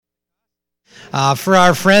For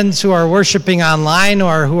our friends who are worshiping online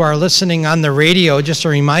or who are listening on the radio, just a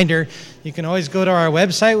reminder, you can always go to our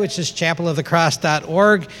website, which is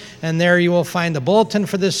chapelofthecross.org, and there you will find the bulletin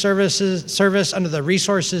for this service under the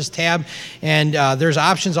Resources tab, and there's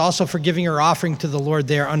options also for giving your offering to the Lord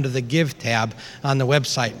there under the Give tab on the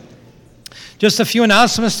website. Just a few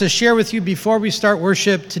announcements to share with you before we start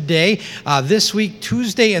worship today. This week,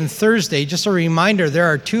 Tuesday and Thursday, just a reminder, there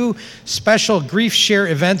are two special Grief Share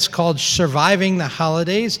events called Surviving the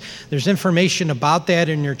Holidays. There's information about that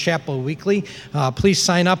in your Chapel Weekly. Please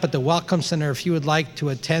sign up at the Welcome Center if you would like to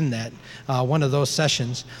attend that, one of those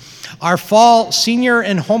sessions. Our fall senior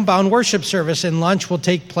and homebound worship service and lunch will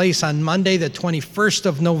take place on Monday, the 21st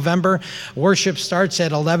of November. Worship starts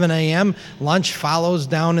at 11 a.m. Lunch follows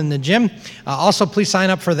down in the gym. Also, please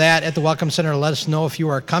sign up for that at the Welcome Center. Let us know if you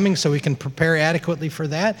are coming so we can prepare adequately for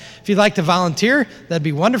that. If you'd like to volunteer, that'd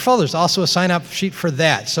be wonderful. There's also a sign-up sheet for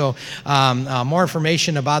that. So more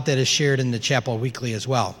information about that is shared in the Chapel Weekly as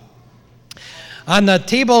well. On the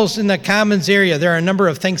tables in the Commons area, there are a number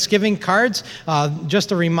of Thanksgiving cards.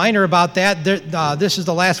 Just a reminder about that. This is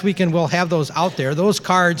the last weekend we'll have those out there. Those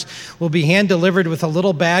cards will be hand-delivered with a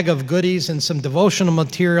little bag of goodies and some devotional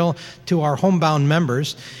material to our homebound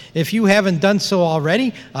members. If you haven't done so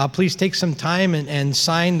already, please take some time and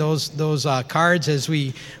sign those cards as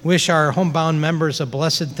we wish our homebound members a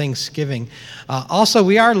blessed Thanksgiving. Also,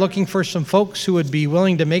 we are looking for some folks who would be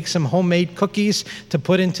willing to make some homemade cookies to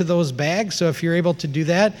put into those bags. So if you're able to do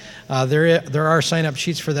that, there are sign-up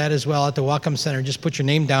sheets for that as well at the Welcome Center. Just put your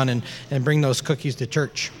name down and bring those cookies to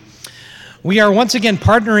church. We are once again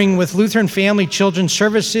partnering with Lutheran Family Children's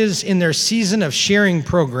Services in their Season of Sharing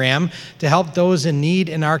program to help those in need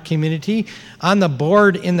in our community. On the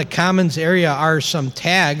board in the Commons area are some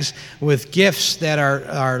tags with gifts that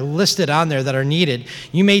are listed on there that are needed.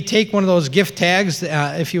 You may take one of those gift tags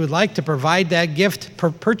if you would like to provide that gift,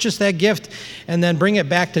 purchase that gift, and then bring it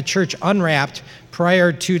back to church unwrapped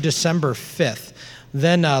prior to December 5th.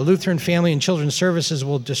 Then Lutheran Family and Children's Services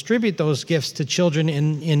will distribute those gifts to children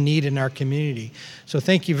in need in our community. So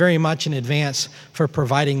thank you very much in advance for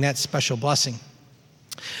providing that special blessing.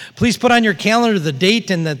 Please put on your calendar the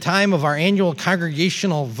date and the time of our annual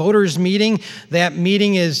congregational voters meeting. That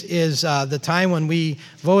meeting is the time when we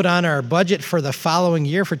vote on our budget for the following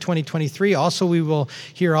year for 2023. Also, we will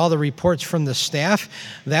hear all the reports from the staff.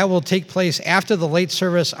 That will take place after the late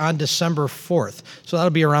service on December 4th. So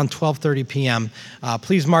that'll be around 12:30 p.m.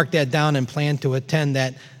 Please mark that down and plan to attend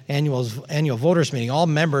that annual voters meeting. All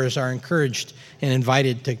members are encouraged and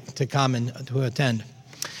invited to come and to attend.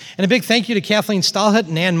 And a big thank you to Kathleen Stahlhut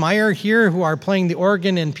and Ann Meyer here who are playing the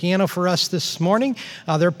organ and piano for us this morning.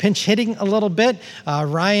 They're pinch hitting a little bit.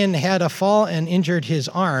 Ryan had a fall and injured his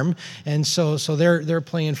arm, and so they're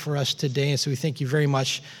playing for us today. And so we thank you very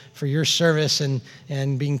much for your service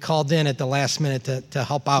and being called in at the last minute to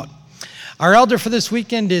help out. Our elder for this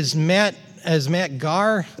weekend is Matt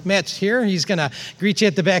Garr. Matt's here. He's going to greet you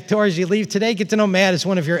at the back door as you leave today. Get to know Matt as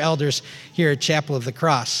one of your elders here at Chapel of the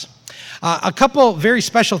Cross. A couple very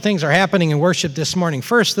special things are happening in worship this morning.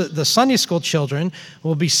 First, the Sunday school children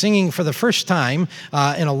will be singing for the first time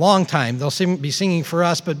in a long time. They'll be singing for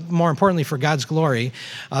us, but more importantly for God's glory.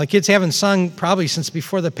 The kids haven't sung probably since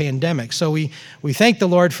before the pandemic. So we thank the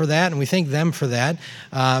Lord for that, and we thank them for that,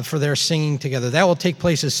 for their singing together. That will take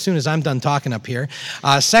place as soon as I'm done talking up here.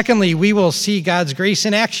 Secondly, we will see God's grace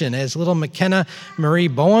in action as little McKenna Marie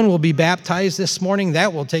Bowen will be baptized this morning.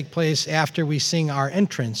 That will take place after we sing our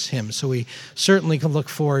entrance hymn. So we certainly can look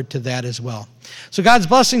forward to that as well. So God's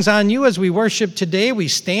blessings on you as we worship today. We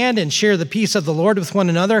stand and share the peace of the Lord with one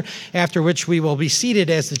another, after which we will be seated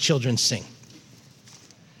as the children sing.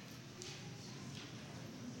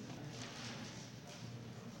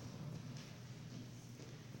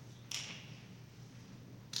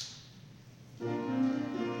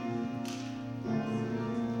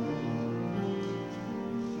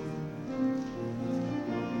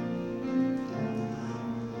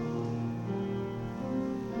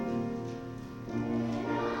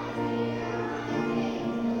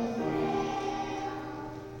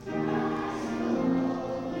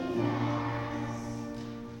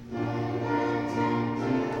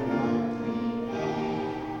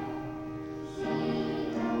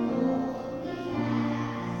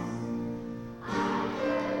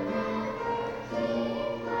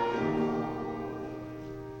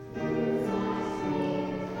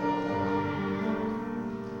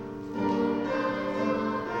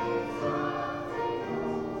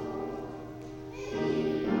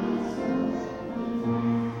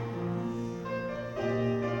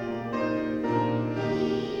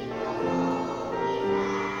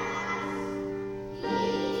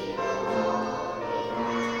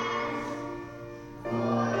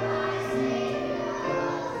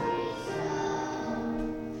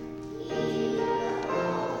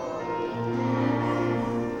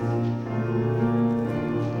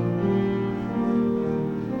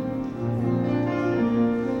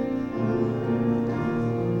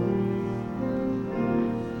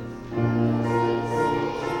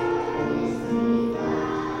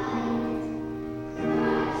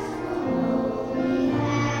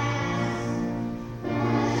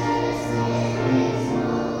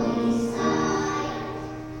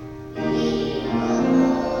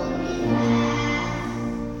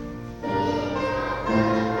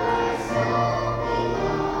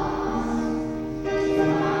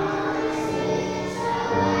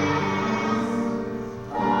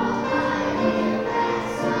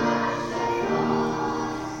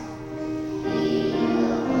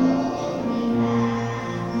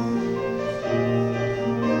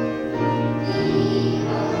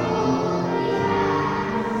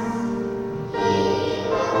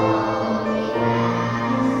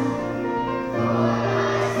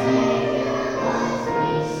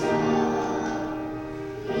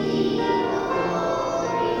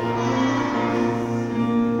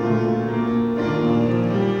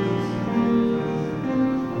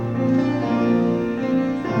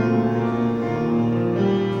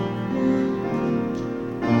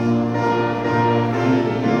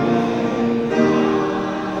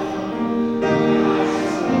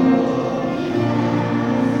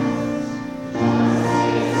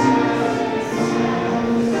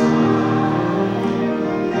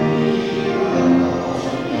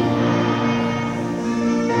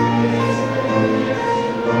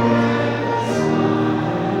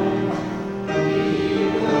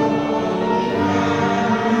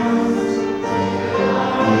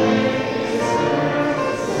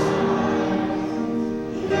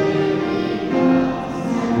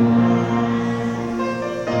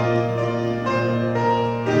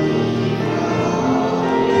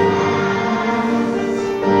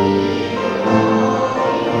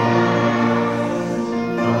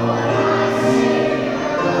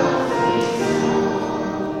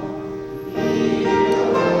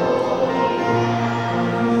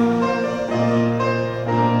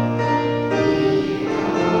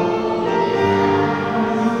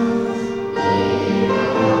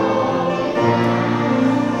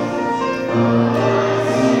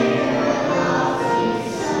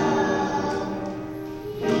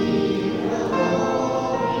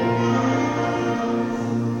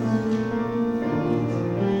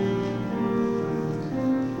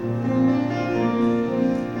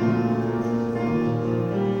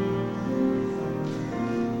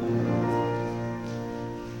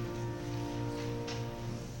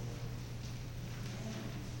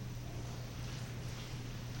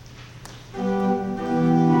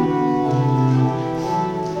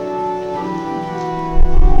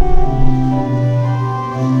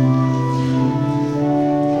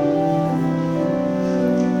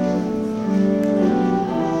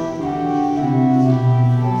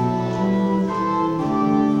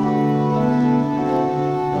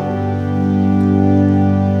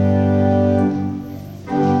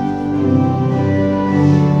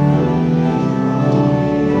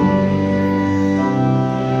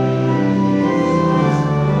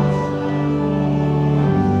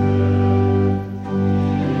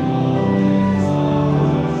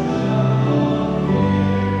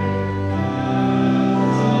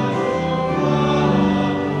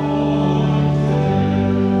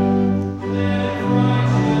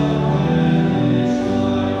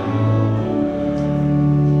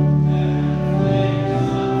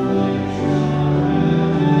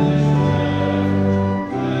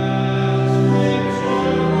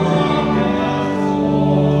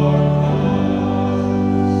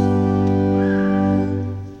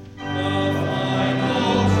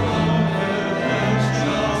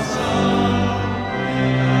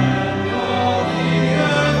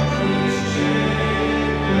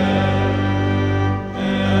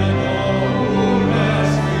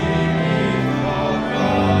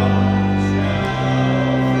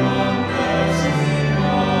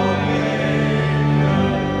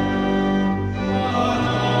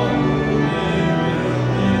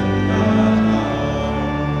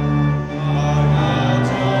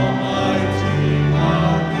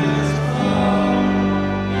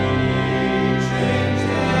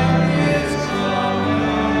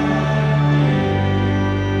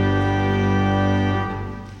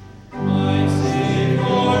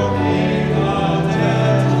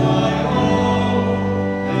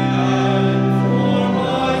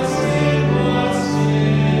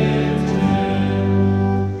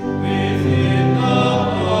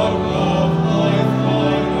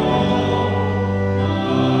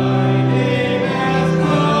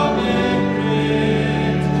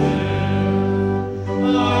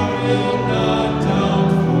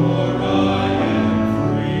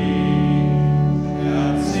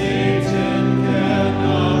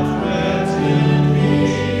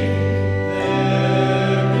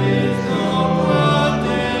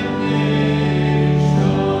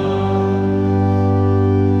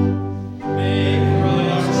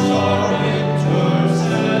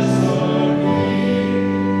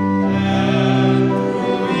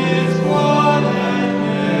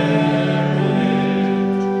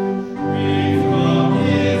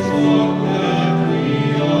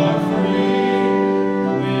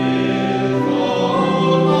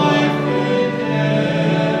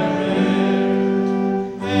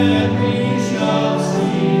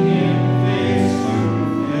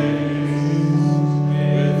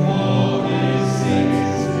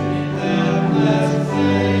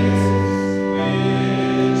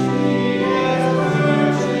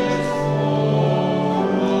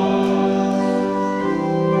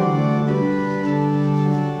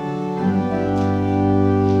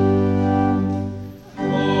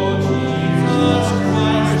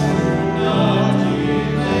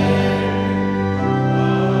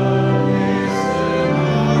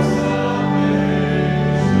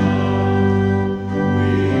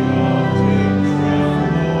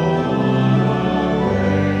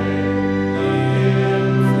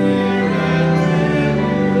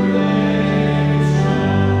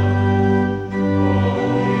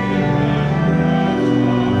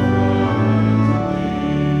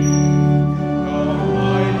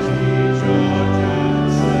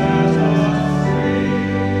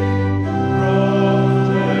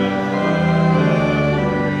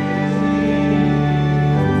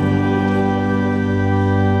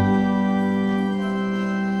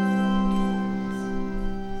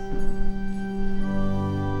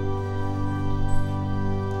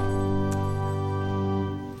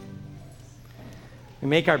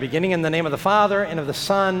 make our beginning in the name of the Father, and of the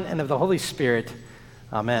Son, and of the Holy Spirit.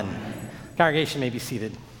 Amen. Congregation may be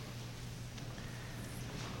seated.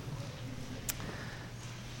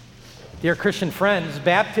 Dear Christian friends,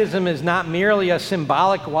 baptism is not merely a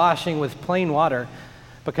symbolic washing with plain water,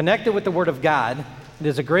 but connected with the Word of God, it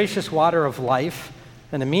is a gracious water of life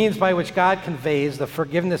and a means by which God conveys the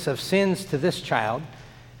forgiveness of sins to this child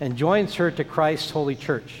and joins her to Christ's holy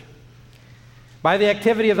church. By the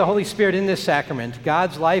activity of the Holy Spirit in this sacrament,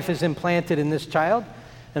 God's life is implanted in this child,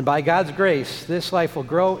 and by God's grace, this life will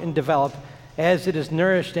grow and develop as it is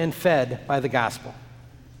nourished and fed by the gospel.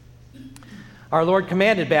 Our Lord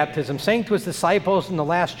commanded baptism, saying to his disciples in the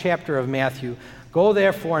last chapter of Matthew, "Go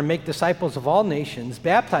therefore and make disciples of all nations,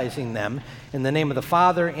 baptizing them in the name of the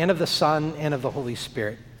Father and of the Son and of the Holy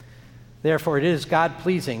Spirit." Therefore it is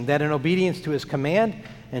God-pleasing that in obedience to his command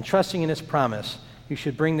and trusting in his promise, you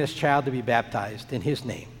should bring this child to be baptized in his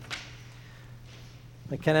name.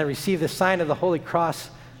 McKenna, receive the sign of the Holy Cross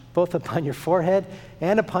both upon your forehead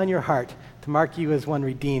and upon your heart to mark you as one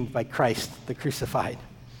redeemed by Christ the crucified.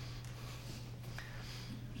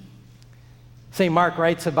 St. Mark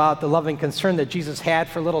writes about the loving concern that Jesus had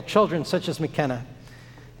for little children such as McKenna.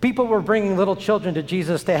 People were bringing little children to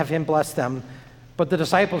Jesus to have him bless them, but the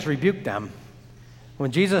disciples rebuked them.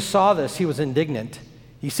 When Jesus saw this, he was indignant.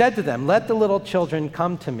 He said to them, "Let the little children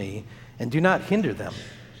come to me, and do not hinder them,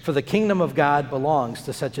 for the kingdom of God belongs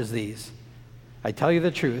to such as these. I tell you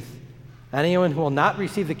the truth, anyone who will not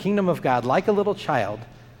receive the kingdom of God like a little child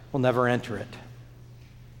will never enter it."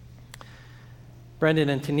 Brendan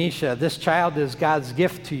and Tanisha, this child is God's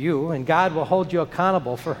gift to you, and God will hold you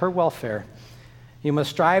accountable for her welfare. You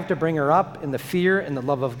must strive to bring her up in the fear and the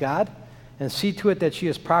love of God, and see to it that she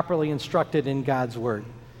is properly instructed in God's word,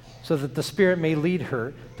 so that the Spirit may lead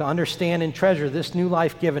her to understand and treasure this new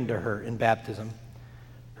life given to her in baptism.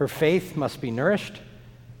 Her faith must be nourished.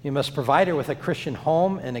 You must provide her with a Christian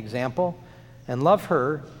home and example, and love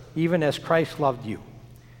her even as Christ loved you.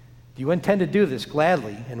 Do you intend to do this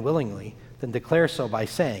gladly and willingly? Then declare so by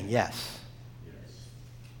saying yes.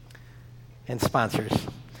 And sponsors,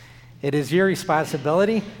 it is your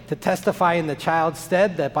responsibility to testify in the child's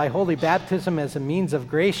stead that by holy baptism as a means of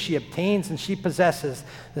grace she obtains and she possesses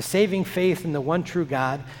the saving faith in the one true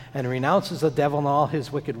God and renounces the devil and all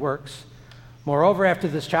his wicked works. Moreover, after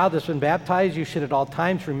this child has been baptized, you should at all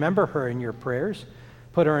times remember her in your prayers,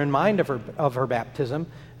 put her in mind of her baptism,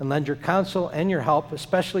 and lend your counsel and your help,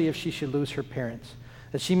 especially if she should lose her parents,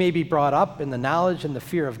 that she may be brought up in the knowledge and the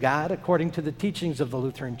fear of God according to the teachings of the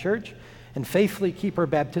Lutheran Church, and faithfully keep her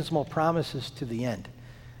baptismal promises to the end.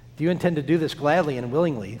 Do you intend to do this gladly and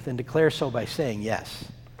willingly? Then declare so by saying yes.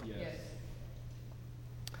 Yes.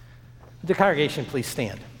 Would the congregation please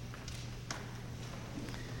stand?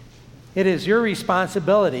 It is your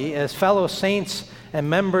responsibility as fellow saints and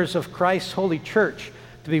members of Christ's holy church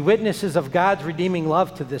to be witnesses of God's redeeming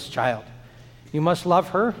love to this child. You must love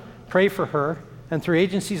her, pray for her, and through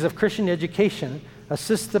agencies of Christian education,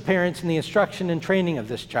 assist the parents in the instruction and training of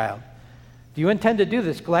this child. Do you intend to do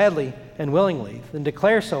this gladly and willingly? Then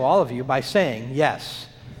declare so, all of you, by saying yes.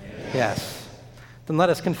 Yes. Yes. Then let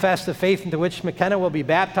us confess the faith into which McKenna will be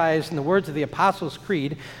baptized in the words of the Apostles'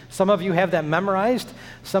 Creed. Some of you have that memorized.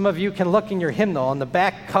 Some of you can look in your hymnal. On the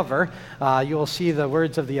back cover, you will see the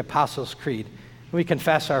words of the Apostles' Creed. We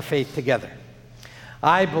confess our faith together.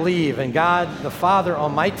 I believe in God, the Father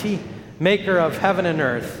Almighty, maker of heaven and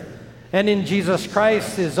earth, and in Jesus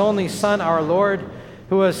Christ, his only Son, our Lord,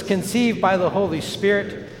 who was conceived by the Holy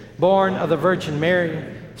Spirit, born of the Virgin Mary,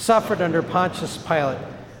 suffered under Pontius Pilate,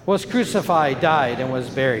 was crucified, died, and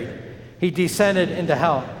was buried. He descended into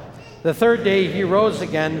hell. The third day he rose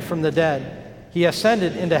again from the dead. He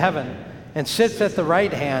ascended into heaven and sits at the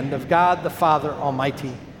right hand of God the Father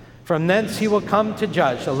Almighty. From thence he will come to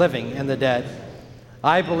judge the living and the dead.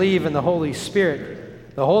 I believe in the Holy Spirit,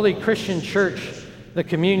 the holy Christian church, the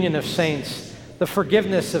communion of saints, the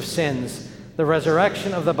forgiveness of sins, the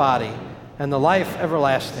resurrection of the body, and the life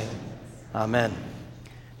everlasting. Amen.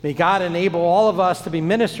 May God enable all of us to be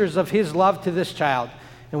ministers of his love to this child,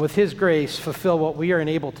 and with his grace fulfill what we are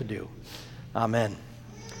unable to do. Amen.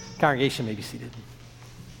 Congregation may be seated.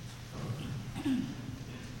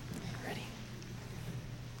 Ready?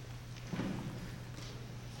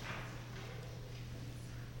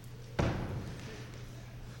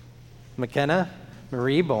 McKenna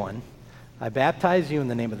Marie Bowen, I baptize you in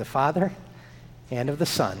the name of the Father, and of the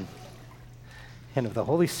Son, and of the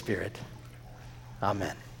Holy Spirit.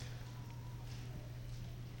 Amen.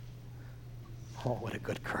 Oh, what a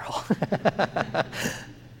good girl. There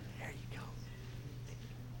you go.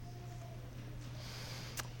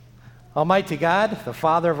 Almighty God, the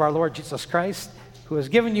Father of our Lord Jesus Christ, who has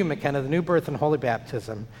given you, McKenna, the new birth and holy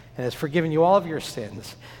baptism, and has forgiven you all of your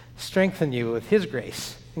sins, strengthen you with his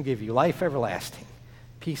grace, and give you life everlasting.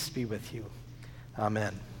 Peace be with you.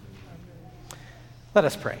 Amen. Let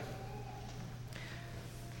us pray.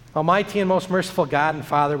 Almighty and most merciful God and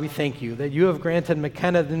Father, we thank you that you have granted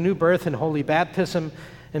McKenna the new birth and holy baptism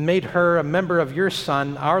and made her a member of your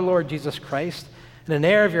Son, our Lord Jesus Christ, and an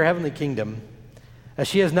heir of your heavenly kingdom. As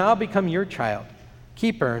she has now become your child,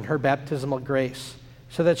 keep her in her baptismal grace,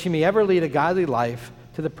 so that she may ever lead a godly life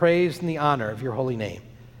to the praise and the honor of your holy name.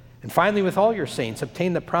 And finally, with all your saints,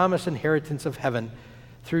 obtain the promised inheritance of heaven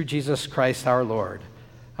through Jesus Christ our Lord.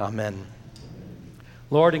 Amen.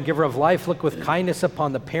 Lord and giver of life, look with kindness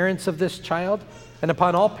upon the parents of this child and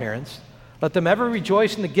upon all parents. Let them ever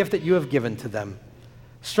rejoice in the gift that you have given to them.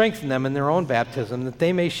 Strengthen them in their own baptism, that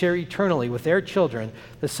they may share eternally with their children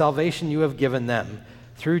the salvation you have given them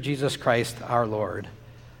through Jesus Christ our Lord.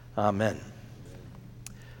 Amen.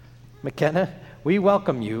 McKenna, we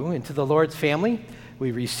welcome you into the Lord's family. We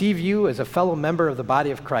receive you as a fellow member of the body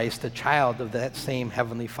of Christ, a child of that same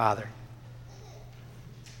Heavenly Father.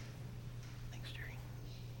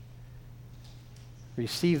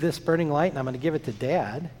 Receive this burning light, and I'm going to give it to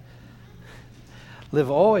Dad. Live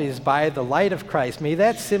always by the light of Christ. May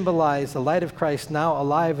that symbolize the light of Christ now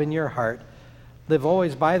alive in your heart. Live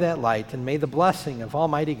always by that light, and may the blessing of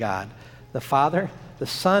Almighty God, the Father, the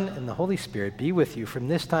Son, and the Holy Spirit be with you from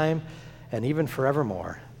this time and even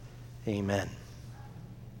forevermore. Amen.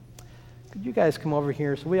 Could you guys come over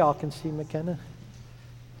here so we all can see McKenna?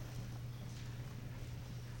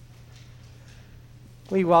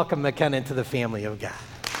 We welcome McKenna into the family of God.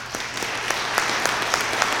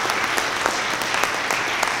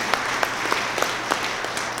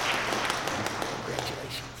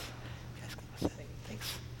 Congratulations. You guys can sit.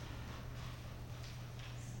 Thanks.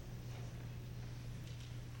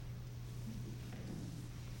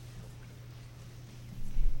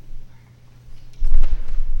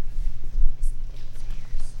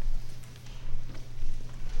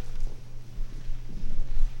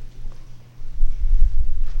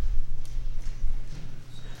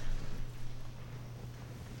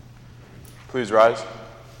 Please rise.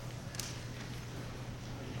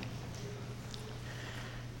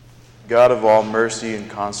 God of all mercy and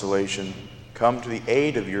consolation, come to the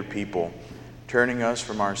aid of your people, turning us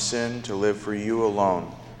from our sin to live for you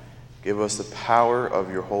alone. Give us the power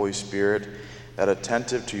of your Holy Spirit, that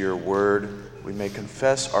attentive to your word, we may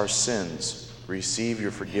confess our sins, receive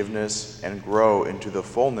your forgiveness, and grow into the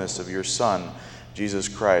fullness of your Son, Jesus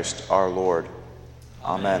Christ, our Lord.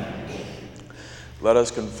 Amen. Let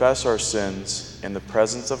us confess our sins in the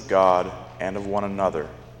presence of God and of one another.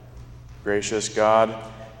 Gracious God,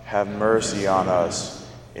 have mercy on us.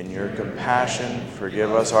 In your compassion,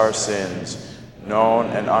 forgive us our sins, known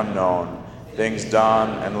and unknown, things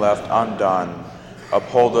done and left undone.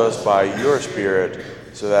 Uphold us by your Spirit,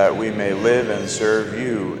 so that we may live and serve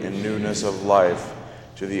you in newness of life,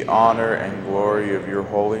 to the honor and glory of your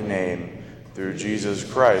holy name, through Jesus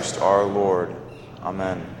Christ our Lord.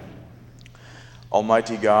 Amen.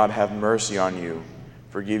 Almighty God, have mercy on you,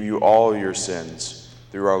 forgive you all your sins.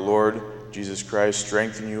 Through our Lord Jesus Christ,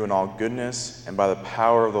 strengthen you in all goodness, and by the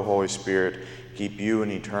power of the Holy Spirit, keep you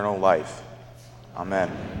in eternal life.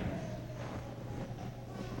 Amen.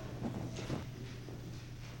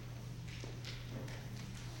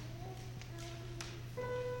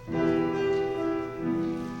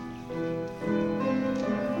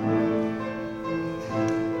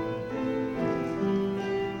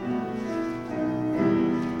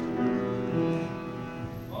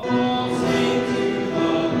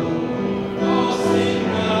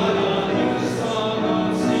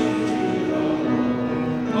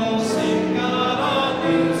 Sing God a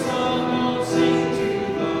new song.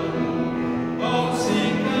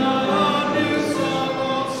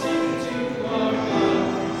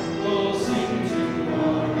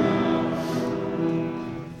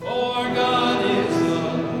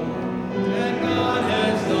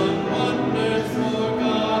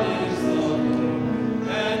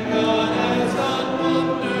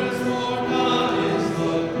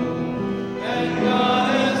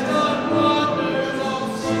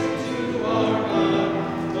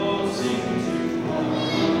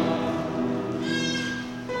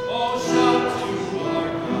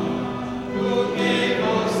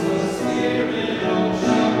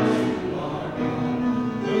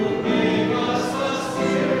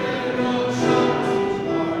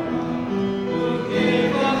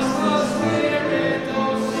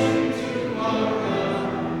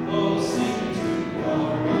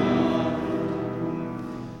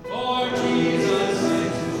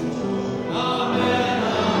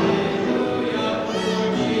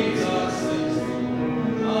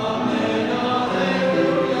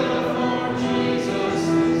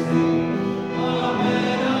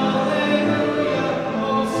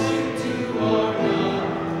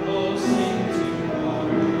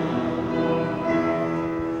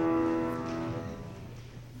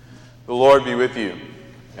 The Lord be with you,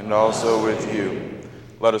 and also with you.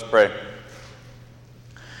 Let us pray.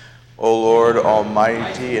 O Lord,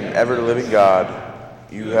 almighty and ever-living God,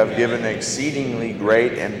 you have given exceedingly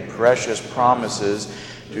great and precious promises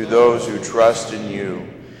to those who trust in you.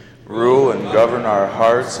 Rule and govern our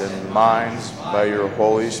hearts and minds by your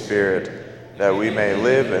Holy Spirit, that we may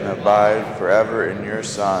live and abide forever in your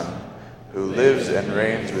Son, who lives and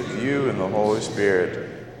reigns with you in the Holy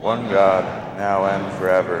Spirit, one God, now and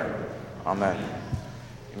forever. Amen.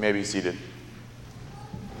 You may be seated.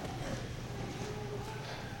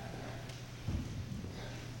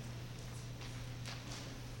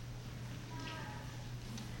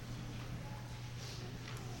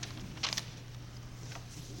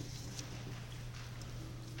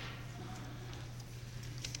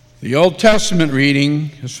 The Old Testament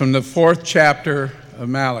reading is from the 4th chapter of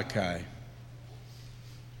Malachi.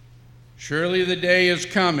 Surely the day is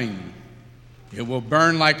coming. It will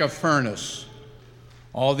burn like a furnace.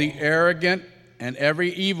 All the arrogant and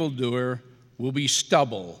every evildoer will be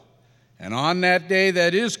stubble, and on that day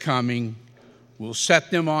that is coming will set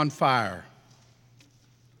them on fire.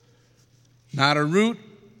 Not a root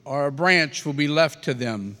or a branch will be left to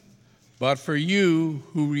them, but for you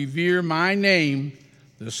who revere my name,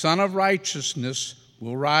 the Son of Righteousness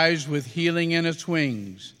will rise with healing in its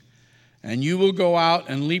wings, and you will go out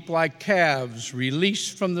and leap like calves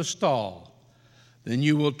released from the stall. Then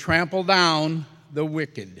you will trample down the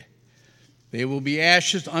wicked. They will be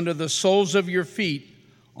ashes under the soles of your feet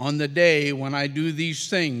on the day when I do these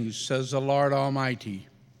things, says the Lord Almighty.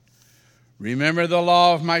 Remember the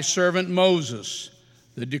law of my servant Moses,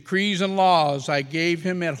 the decrees and laws I gave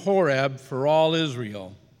him at Horeb for all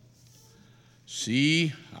Israel.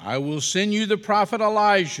 See, I will send you the prophet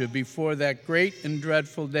Elijah before that great and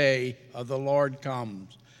dreadful day of the Lord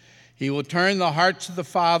comes. He will turn the hearts of the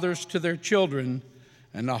fathers to their children,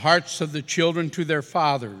 and the hearts of the children to their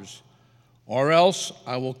fathers, or else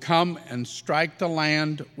I will come and strike the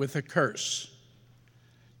land with a curse.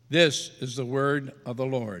 This is the word of the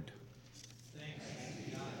Lord. Thanks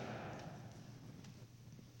be to God.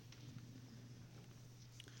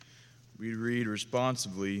 We read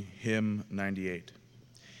responsively hymn 98.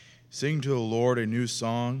 Sing to the Lord a new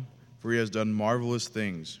song, for he has done marvelous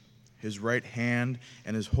things. His right hand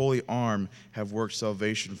and his holy arm have worked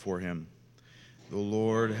salvation for him. The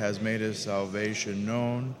Lord has made his salvation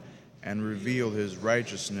known and revealed his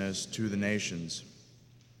righteousness to the nations.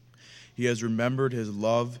 He has remembered his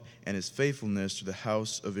love and his faithfulness to the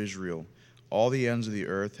house of Israel. All the ends of the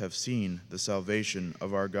earth have seen the salvation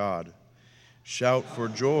of our God. Shout for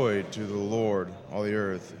joy to the Lord, all the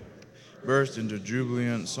earth. Burst into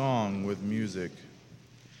jubilant song with music.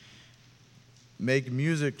 Make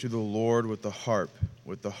music to the Lord with the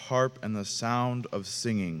harp and the sound of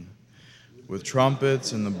singing. With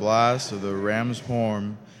trumpets and the blast of the ram's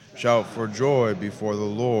horn, shout for joy before the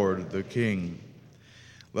Lord, the King.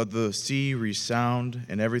 Let the sea resound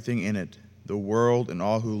and everything in it, the world and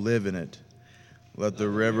all who live in it. Let the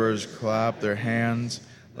rivers clap their hands,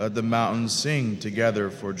 let the mountains sing together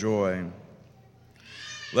for joy.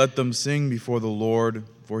 Let them sing before the Lord,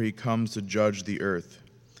 for he comes to judge the earth.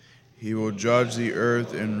 He will judge the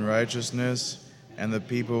earth in righteousness and the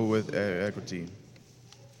people with equity.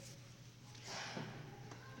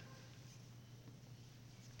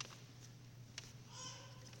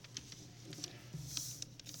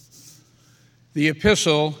 The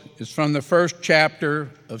epistle is from the 1st chapter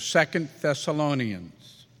of 2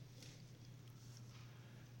 Thessalonians.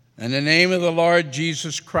 In the name of the Lord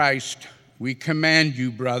Jesus Christ, we command you,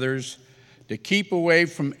 brothers, to keep away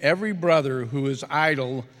from every brother who is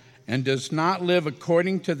idle and does not live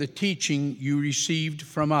according to the teaching you received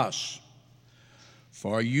from us.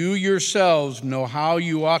 For you yourselves know how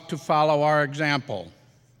you ought to follow our example.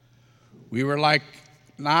 We were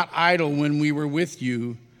not idle when we were with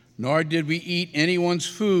you, nor did we eat anyone's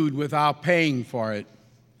food without paying for it.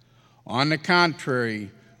 On the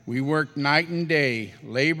contrary, we worked night and day,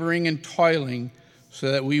 laboring and toiling,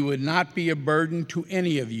 so that we would not be a burden to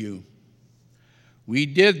any of you. We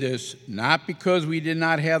did this not because we did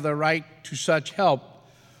not have the right to such help,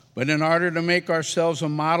 but in order to make ourselves a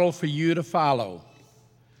model for you to follow.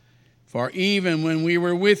 For even when we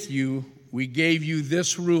were with you, we gave you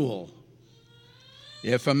this rule: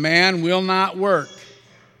 if a man will not work,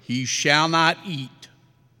 he shall not eat.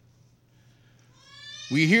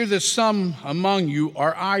 We hear that some among you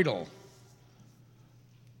are idle.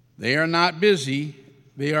 They are not busy,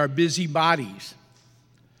 they are busybodies.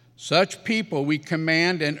 Such people we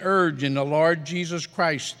command and urge in the Lord Jesus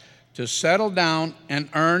Christ to settle down and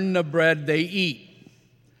earn the bread they eat.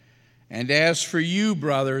 And as for you,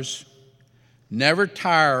 brothers, Never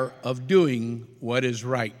tire of doing what is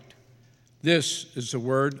right. This is the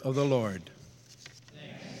word of the Lord.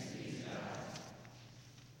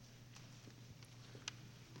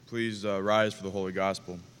 Please rise for the Holy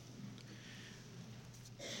Gospel.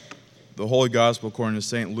 The Holy Gospel according to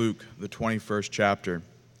St. Luke, the 21st chapter.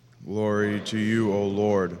 Glory to you, O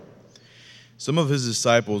Lord. Some of his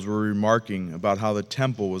disciples were remarking about how the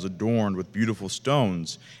temple was adorned with beautiful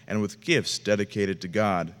stones and with gifts dedicated to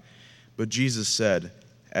God. But Jesus said,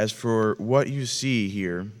 "As for what you see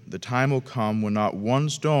here, the time will come when not one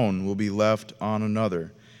stone will be left on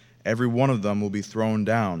another. Every one of them will be thrown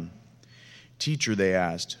down." "Teacher," they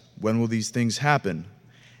asked, "when will these things happen?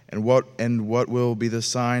 And what will be the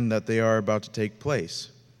sign that they are about to take place?"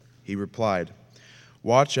 He replied,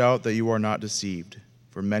 "Watch out that you are not deceived,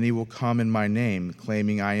 for many will come in my name,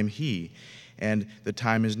 claiming I am he, and the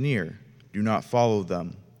time is near. Do not follow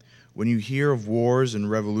them. When you hear of wars and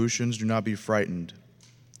revolutions, do not be frightened.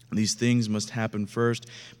 These things must happen first,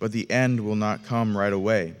 but the end will not come right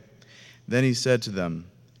away." Then he said to them,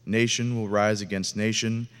 "Nation will rise against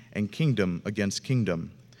nation, and kingdom against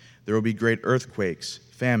kingdom. There will be great earthquakes,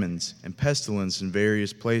 famines, and pestilence in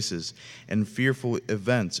various places, and fearful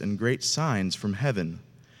events and great signs from heaven.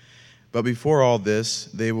 But before all this,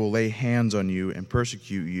 they will lay hands on you and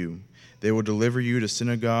persecute you. They will deliver you to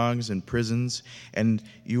synagogues and prisons, and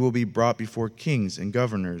you will be brought before kings and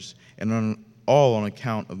governors, and all on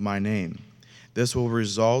account of my name. This will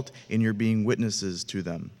result in your being witnesses to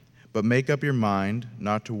them. But make up your mind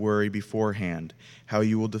not to worry beforehand how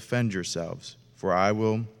you will defend yourselves, for I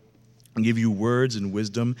will give you words and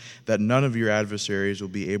wisdom that none of your adversaries will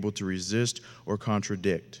be able to resist or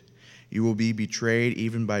contradict. You will be betrayed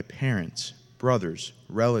even by parents, brothers,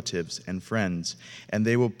 relatives, and friends, and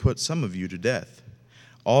they will put some of you to death.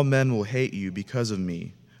 All men will hate you because of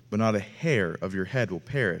me, but not a hair of your head will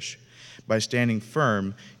perish. By standing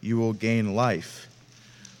firm, you will gain life.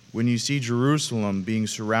 When you see Jerusalem being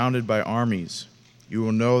surrounded by armies, you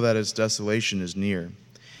will know that its desolation is near.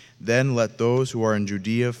 Then let those who are in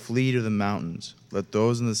Judea flee to the mountains. Let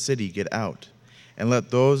those in the city get out, and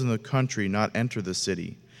let those in the country not enter the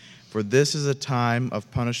city. For this is a time of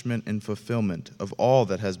punishment and fulfillment of all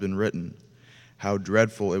that has been written. How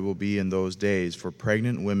dreadful it will be in those days for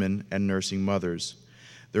pregnant women and nursing mothers.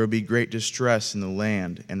 There will be great distress in the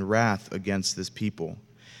land and wrath against this people.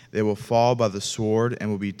 They will fall by the sword and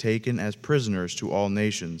will be taken as prisoners to all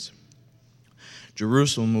nations.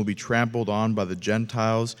 Jerusalem will be trampled on by the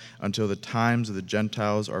Gentiles until the times of the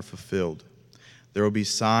Gentiles are fulfilled. There will be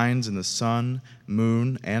signs in the sun,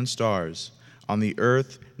 moon, and stars. On the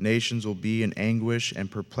earth, nations will be in anguish and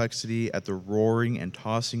perplexity at the roaring and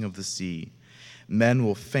tossing of the sea. Men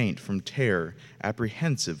will faint from terror,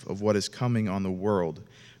 apprehensive of what is coming on the world,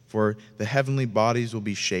 for the heavenly bodies will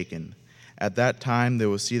be shaken. At that time they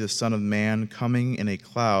will see the Son of Man coming in a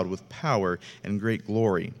cloud with power and great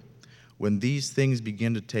glory. When these things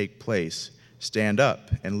begin to take place, stand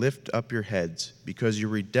up and lift up your heads, because your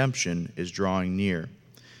redemption is drawing near.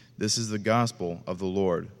 This is the gospel of the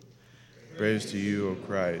Lord. Praise to you, O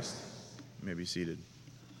Christ. You may be seated.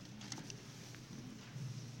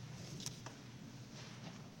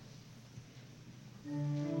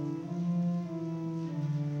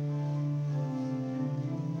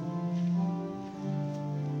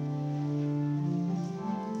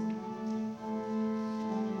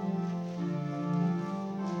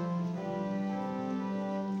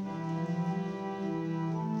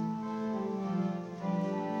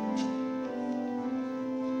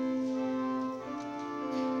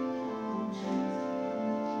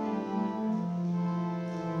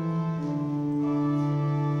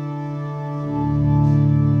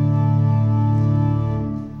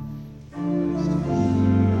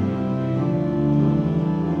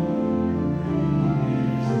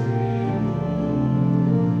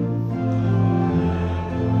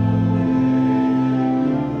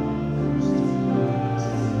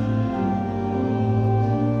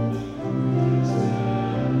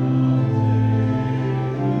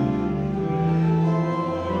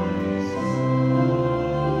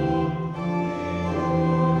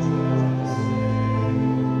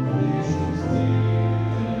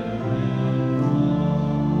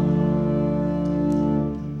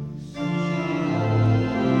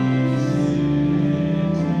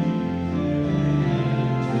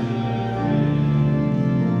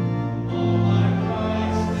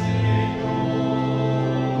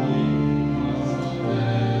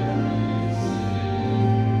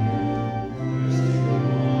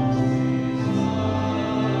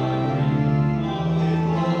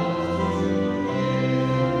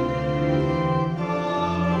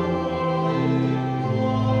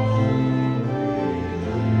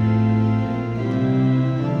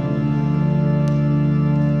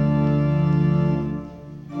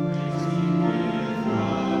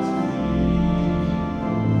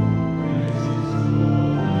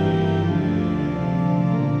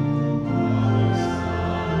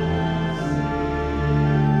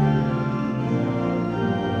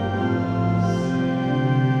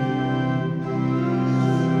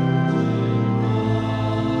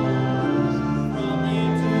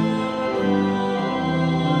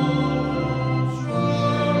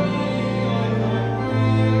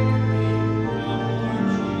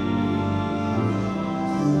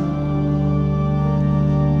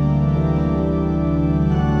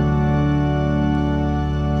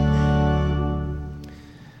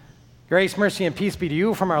 Grace, mercy, and peace be to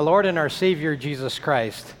you from our Lord and our Savior, Jesus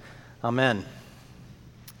Christ. Amen.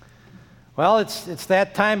 Well, it's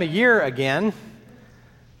that time of year again,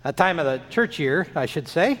 that time of the church year, I should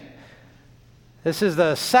say. This is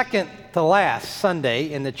the second to last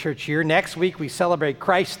Sunday in the church year. Next week we celebrate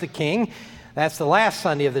Christ the King. That's the last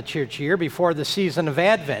Sunday of the church year before the season of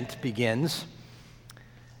Advent begins.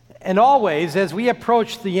 And always, as we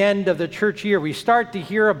approach the end of the church year, we start to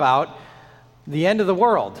hear about the end of the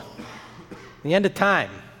world, the end of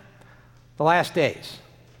time, the last days.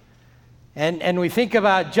 And we think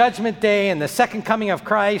about Judgment Day and the second coming of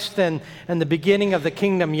Christ and the beginning of the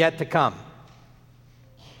kingdom yet to come.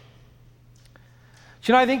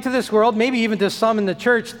 But, I think to this world, maybe even to some in the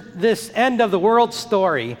church, this end of the world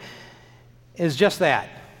story is just that.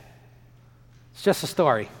 It's just a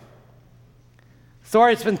story. A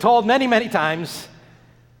story that's been told many, many times.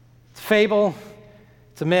 It's a fable.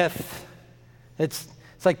 It's a myth. It's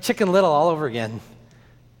like Chicken Little all over again.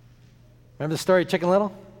 Remember the story of Chicken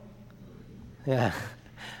Little? Yeah.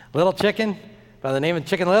 Little chicken by the name of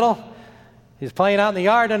Chicken Little. He's playing out in the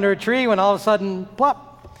yard under a tree when all of a sudden,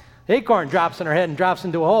 plop, the acorn drops in her head and drops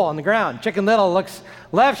into a hole on the ground. Chicken Little looks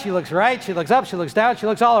left, she looks right, she looks up, she looks down, she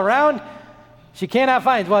looks all around. She cannot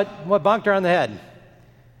find what bunked her on the head.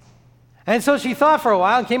 And so she thought for a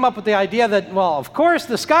while and came up with the idea that, well, of course,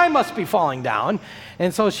 the sky must be falling down.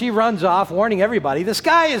 And so she runs off, warning everybody, the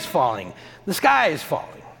sky is falling. The sky is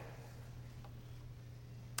falling.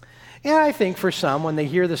 And I think for some, when they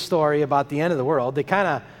hear the story about the end of the world, they kind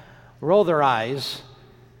of roll their eyes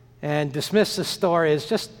and dismiss the story as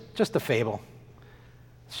just a fable.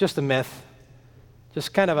 It's just a myth.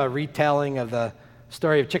 Just kind of a retelling of the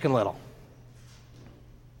story of Chicken Little.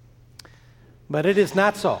 But it is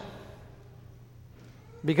not so.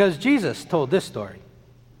 Because Jesus told this story.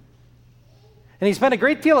 And he spent a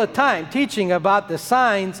great deal of time teaching about the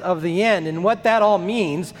signs of the end and what that all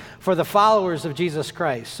means for the followers of Jesus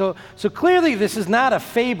Christ. So clearly this is not a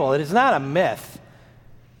fable, it is not a myth,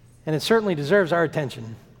 and it certainly deserves our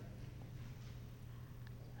attention.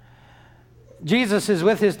 Jesus is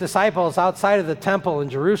with his disciples outside of the temple in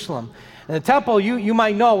Jerusalem. And the temple, you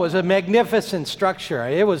might know, was a magnificent structure.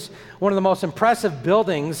 It was one of the most impressive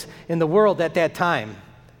buildings in the world at that time.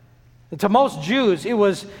 To most Jews, it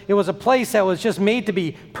was a place that was just made to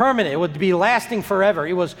be permanent. It would be lasting forever.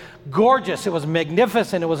 It was gorgeous. It was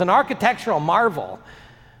magnificent. It was an architectural marvel.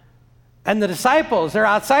 And the disciples, they're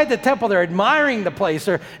outside the temple. They're admiring the place.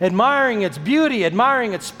 They're admiring its beauty,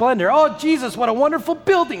 admiring its splendor. Oh, Jesus, what a wonderful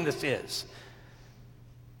building this is.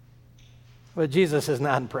 But Jesus is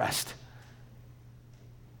not impressed.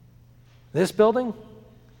 This building?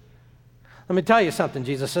 Let me tell you something,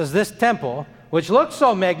 Jesus says. This temple, which looks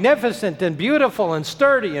so magnificent and beautiful and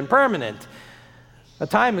sturdy and permanent, a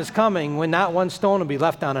time is coming when not one stone will be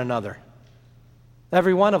left on another.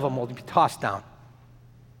 Every one of them will be tossed down.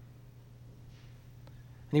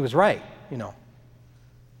 And he was right,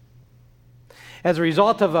 As a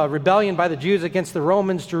result of a rebellion by the Jews against the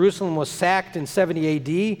Romans, Jerusalem was sacked in 70 AD,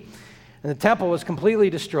 and the temple was completely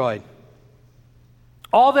destroyed.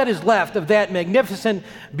 All that is left of that magnificent,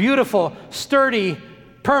 beautiful, sturdy,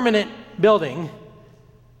 permanent building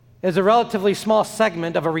is a relatively small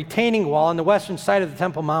segment of a retaining wall on the western side of the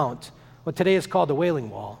Temple Mount, what today is called the Wailing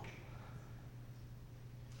Wall.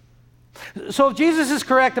 So if Jesus is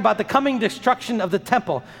correct about the coming destruction of the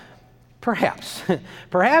temple, perhaps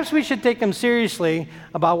we should take him seriously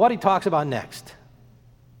about what he talks about next.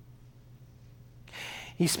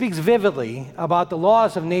 He speaks vividly about the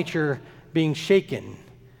laws of nature being shaken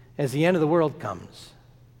as the end of the world comes.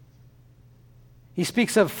 He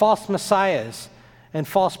speaks of false messiahs and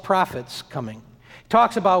false prophets coming. He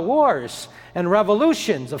talks about wars and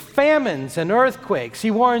revolutions, of famines and earthquakes.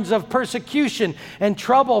 He warns of persecution and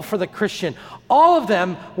trouble for the Christian. All of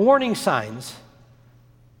them warning signs.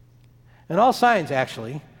 And all signs,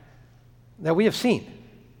 actually, that we have seen.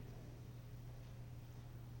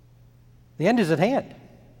 The end is at hand.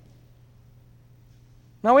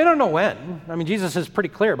 Now, we don't know when. Jesus is pretty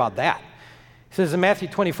clear about that. He says in Matthew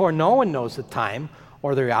 24, no one knows the time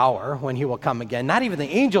or the hour when he will come again. Not even the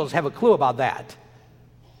angels have a clue about that.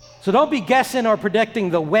 So don't be guessing or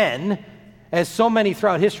predicting the when, as so many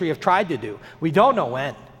throughout history have tried to do. We don't know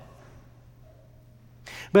when.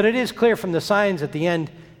 But it is clear from the signs that the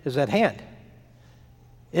end is at hand.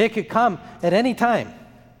 It could come at any time.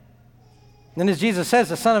 And as Jesus says,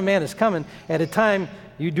 the Son of Man is coming at a time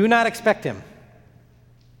you do not expect him.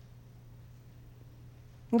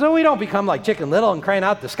 And so we don't become like Chicken Little and crying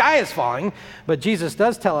out, the sky is falling. But Jesus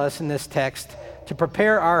does tell us in this text to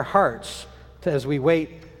prepare our hearts as we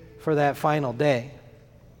wait for that final day.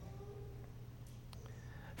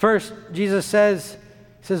 First, Jesus says,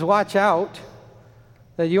 watch out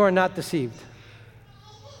that you are not deceived.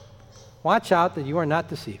 Watch out that you are not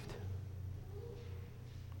deceived.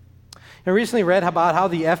 I recently read about how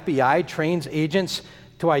the FBI trains agents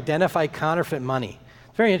to identify counterfeit money.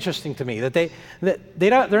 It's very interesting to me that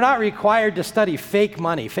they're not required to study fake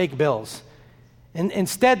money, fake bills. And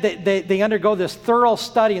instead, they undergo this thorough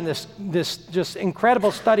study and this just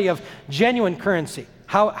incredible study of genuine currency,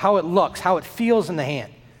 how it looks, how it feels in the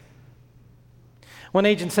hand. One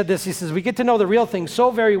agent said this, he says, we get to know the real thing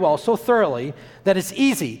so very well, so thoroughly, that it's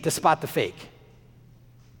easy to spot the fake.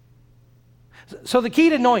 So the key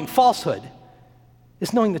to knowing falsehood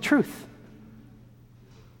is knowing the truth.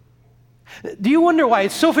 Do you wonder why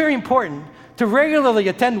it's so very important to regularly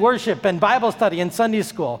attend worship and Bible study and Sunday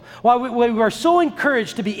school? Why we are so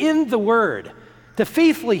encouraged to be in the Word, to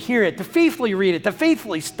faithfully hear it, to faithfully read it, to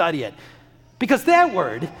faithfully study it. Because that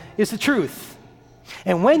Word is the truth.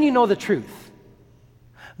 And when you know the truth,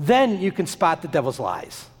 then you can spot the devil's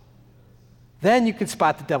lies. Then you can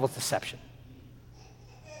spot the devil's deception.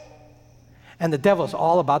 And the devil is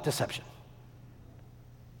all about deception.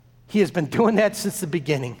 He has been doing that since the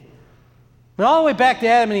beginning. And all the way back to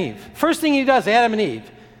Adam and Eve. First thing he does, Adam and Eve,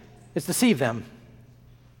 is deceive them.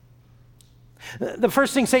 The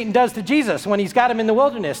first thing Satan does to Jesus when he's got him in the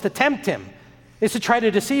wilderness to tempt him is to try to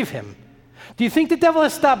deceive him. Do you think the devil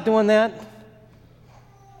has stopped doing that?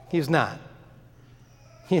 He is not.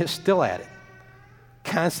 He is still at it,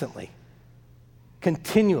 constantly,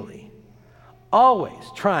 continually, always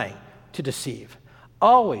trying to deceive,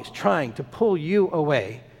 always trying to pull you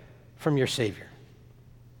away from your Savior.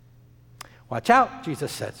 Watch out, Jesus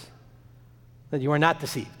says, that you are not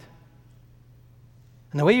deceived.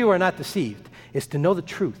 And the way you are not deceived is to know the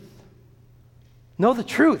truth. Know the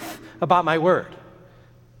truth about my word.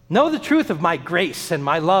 Know the truth of my grace and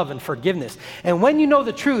my love and forgiveness. And when you know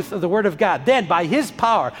the truth of the Word of God, then by His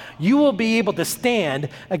power, you will be able to stand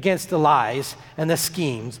against the lies and the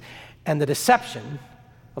schemes and the deception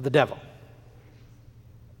of the devil.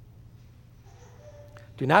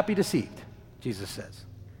 Do not be deceived, Jesus says.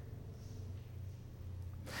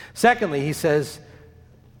 Secondly, He says,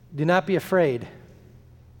 do not be afraid.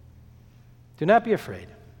 Do not be afraid.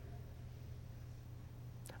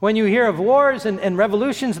 When you hear of wars and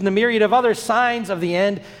revolutions and the myriad of other signs of the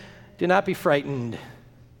end, do not be frightened.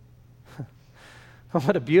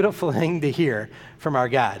 What a beautiful thing to hear from our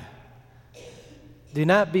God. Do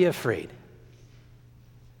not be afraid.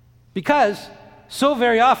 Because so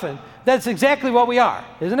very often, that's exactly what we are,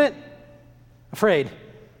 isn't it? Afraid.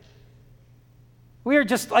 We are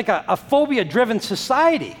just like a phobia-driven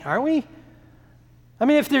society, aren't we? I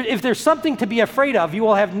mean, if there's something to be afraid of, you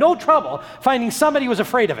will have no trouble finding somebody who's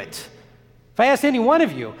afraid of it. If I asked any one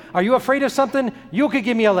of you, are you afraid of something? You could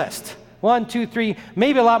give me a list. 1, 2, 3,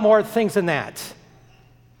 maybe a lot more things than that.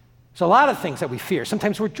 There's a lot of things that we fear.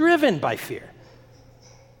 Sometimes we're driven by fear.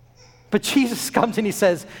 But Jesus comes and He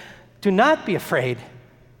says, do not be afraid,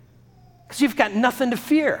 because you've got nothing to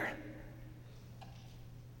fear.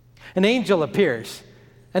 An angel appears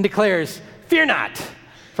and declares, fear not.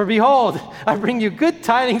 For behold, I bring you good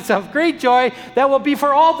tidings of great joy that will be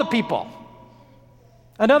for all the people.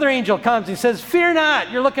 Another angel comes and says, fear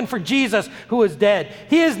not, you're looking for Jesus who is dead.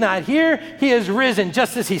 He is not here, He is risen,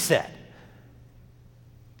 just as He said.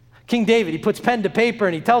 King David, he puts pen to paper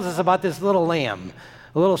and he tells us about this little lamb,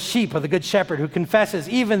 a little sheep of the good shepherd who confesses,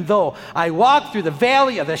 even though I walk through the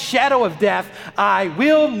valley of the shadow of death, I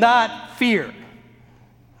will not fear.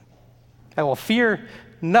 I will fear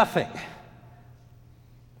nothing.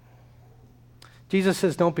 Jesus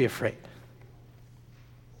says, don't be afraid.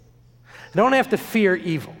 I don't have to fear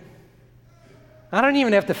evil. I don't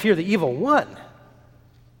even have to fear the evil one.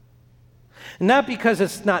 And not because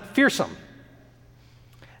it's not fearsome.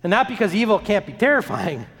 And not because evil can't be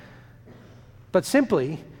terrifying. But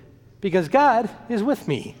simply because God is with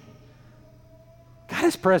me. God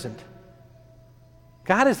is present.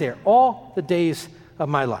 God is there all the days of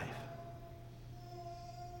my life.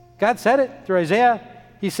 God said it through Isaiah.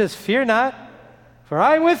 He says, fear not, for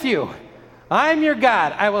I am with you. I am your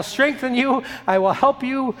God. I will strengthen you. I will help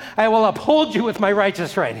you. I will uphold you with my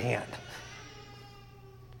righteous right hand.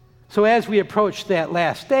 So as we approach that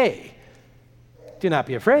last day, do not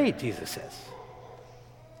be afraid, Jesus says,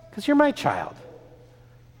 because you're my child,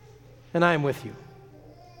 and I am with you.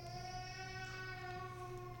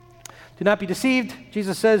 Do not be deceived,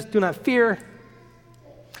 Jesus says. Do not fear.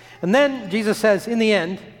 And then Jesus says, in the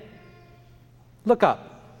end, look up.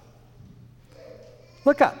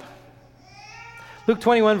 Look up. Luke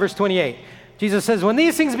 21, verse 28. Jesus says, when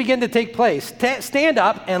these things begin to take place, stand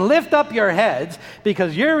up and lift up your heads,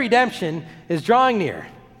 because your redemption is drawing near.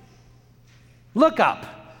 Look up.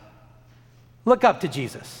 Look up to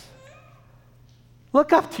Jesus.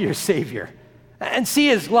 Look up to your Savior and see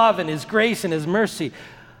his love and his grace and his mercy.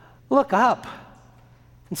 Look up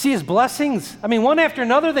and see his blessings. I mean, one after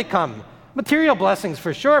another they come. Material blessings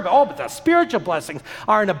for sure, but the spiritual blessings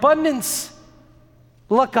are in abundance.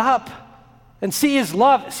 Look up and see his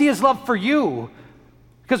love for you.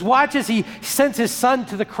 Because watch as he sends his son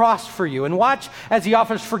to the cross for you, and watch as he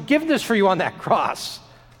offers forgiveness for you on that cross.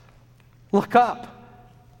 Look up.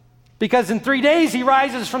 Because in 3 days he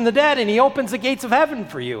rises from the dead and he opens the gates of heaven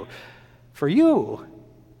for you,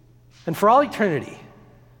 and for all eternity.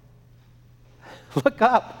 Look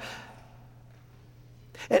up.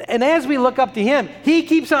 And as we look up to him, he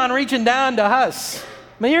keeps on reaching down to us.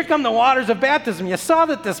 I mean, here come the waters of baptism. You saw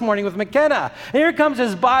that this morning with McKenna. And here comes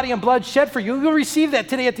his body and blood shed for you. You'll receive that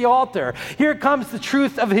today at the altar. Here comes the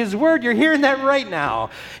truth of his word. You're hearing that right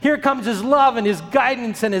now. Here comes his love and his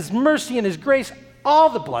guidance and his mercy and his grace. All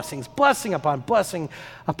the blessings, blessing upon blessing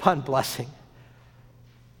upon blessing.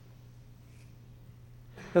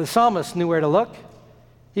 Now, the psalmist knew where to look.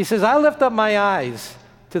 He says, I lift up my eyes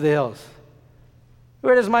to the hills.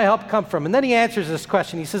 Where does my help come from? And then he answers this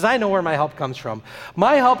question. He says, I know where my help comes from.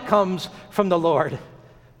 My help comes from the Lord,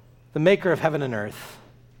 the maker of heaven and earth.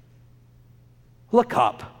 Look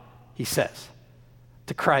up, he says,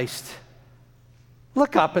 to Christ.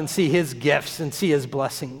 Look up and see his gifts and see his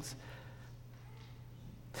blessings.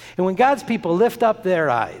 And when God's people lift up their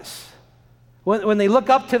eyes, when they look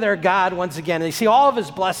up to their God once again and they see all of his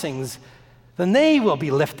blessings, then they will be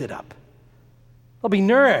lifted up. They'll be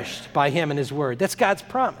nourished by him and his word. That's God's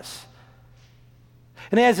promise.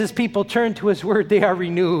 And as his people turn to his word, they are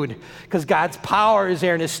renewed because God's power is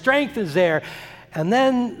there and his strength is there. And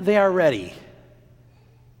then they are ready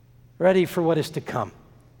for what is to come,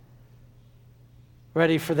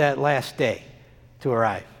 ready for that last day to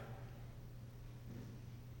arrive.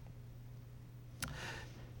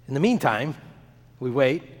 In the meantime, we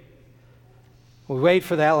wait. We wait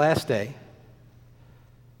for that last day.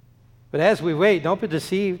 But as we wait, don't be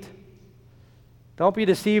deceived. Don't be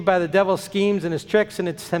deceived by the devil's schemes and his tricks and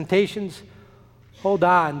his temptations. Hold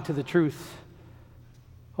on to the truth.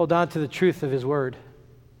 Hold on to the truth of his word.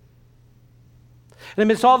 And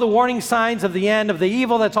amidst all the warning signs of the end, of the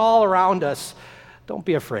evil that's all around us, don't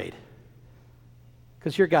be afraid.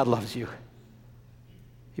 Because your God loves you.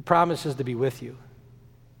 He promises to be with you.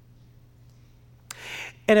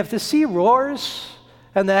 And if the sea roars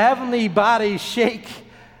and the heavenly bodies shake,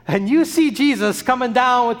 and you see Jesus coming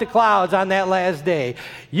down with the clouds on that last day,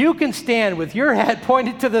 you can stand with your head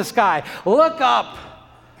pointed to the sky. Look up,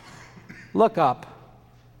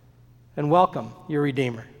 and welcome your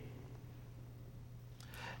Redeemer.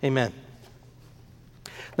 Amen.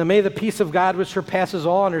 Now may the peace of God, which surpasses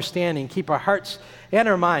all understanding, keep our hearts and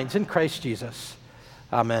our minds in Christ Jesus.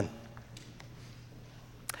 Amen.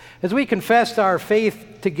 As we confessed our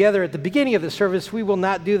faith together at the beginning of the service, we will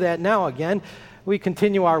not do that now again. We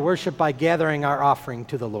continue our worship by gathering our offering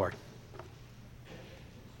to the Lord.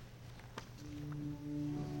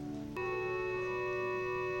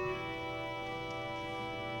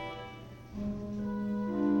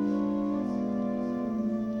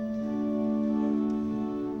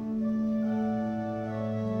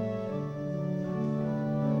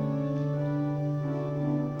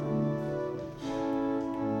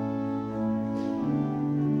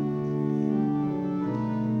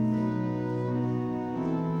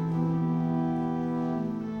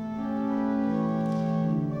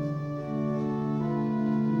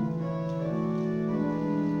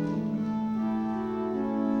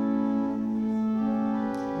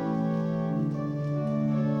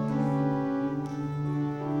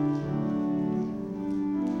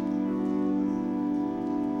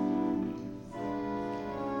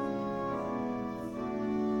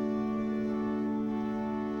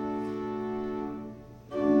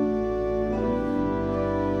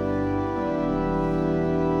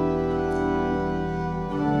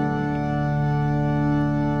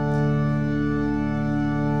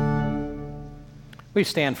 We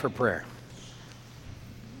stand for prayer.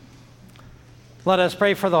 Let us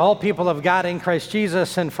pray for the whole people of God in Christ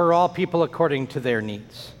Jesus and for all people according to their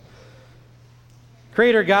needs.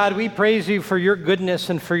 Creator God, we praise you for your goodness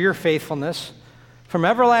and for your faithfulness. From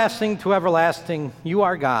everlasting to everlasting, you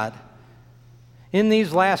are God. In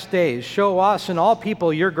these last days, show us and all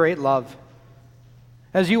people your great love.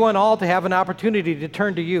 As you want all to have an opportunity to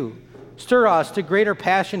turn to you, stir us to greater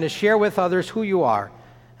passion to share with others who you are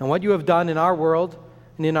and what you have done in our world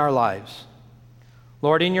and in our lives.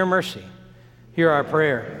 Lord, in your mercy, hear our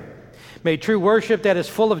prayer. May true worship that is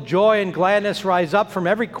full of joy and gladness rise up from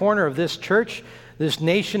every corner of this church, this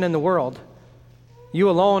nation, and the world. You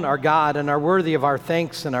alone are God and are worthy of our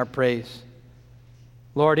thanks and our praise.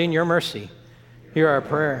 Lord, in your mercy, hear our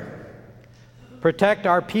prayer. Protect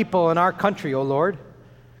our people and our country, O Lord.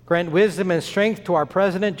 Grant wisdom and strength to our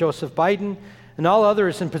President, Joseph Biden, and all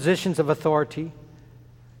others in positions of authority.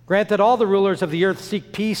 Grant that all the rulers of the earth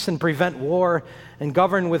seek peace and prevent war and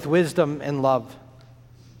govern with wisdom and love.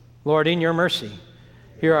 Lord, in your mercy,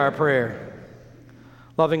 hear our prayer.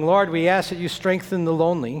 Loving Lord, we ask that you strengthen the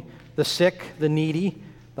lonely, the sick, the needy,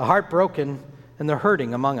 the heartbroken, and the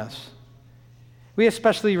hurting among us. We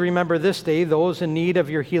especially remember this day those in need of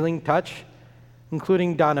your healing touch,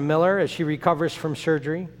 including Donna Miller as she recovers from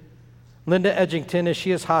surgery, Linda Edgington as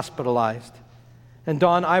she is hospitalized, and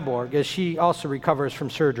Dawn Iborg as she also recovers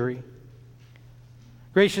from surgery.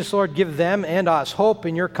 Gracious Lord, give them and us hope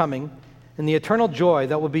in your coming and the eternal joy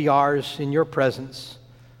that will be ours in your presence.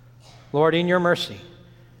 Lord, in your mercy,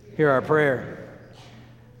 hear our prayer.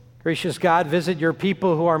 Gracious God, visit your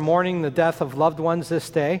people who are mourning the death of loved ones this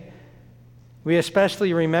day. We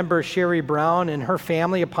especially remember Sherry Brown and her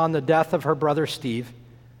family upon the death of her brother Steve.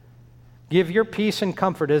 Give your peace and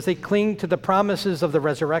comfort as they cling to the promises of the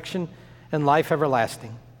resurrection and life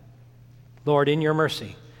everlasting. Lord, in your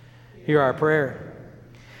mercy, hear our prayer.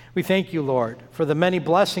 We thank you, Lord, for the many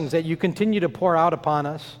blessings that you continue to pour out upon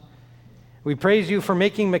us. We praise you for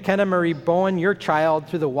making McKenna Marie Bowen your child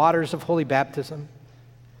through the waters of holy baptism.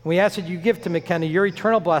 We ask that you give to McKenna your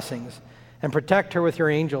eternal blessings and protect her with your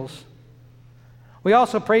angels. We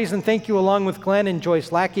also praise and thank you along with Glenn and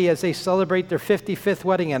Joyce Lackey as they celebrate their 55th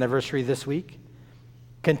wedding anniversary this week.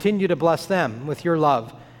 Continue to bless them with your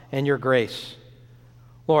love and your grace.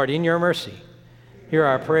 Lord, in your mercy, hear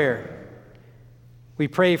our prayer. We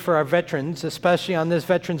pray for our veterans, especially on this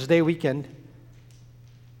Veterans Day weekend.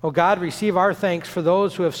 Oh God, receive our thanks for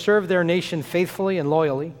those who have served their nation faithfully and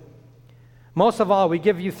loyally. Most of all, we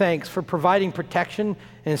give you thanks for providing protection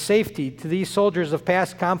and safety to these soldiers of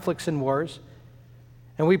past conflicts and wars.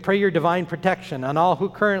 And we pray your divine protection on all who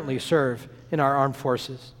currently serve in our armed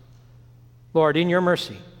forces. Lord, in your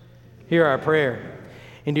mercy, hear our prayer.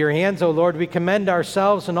 Into your hands, O Lord, we commend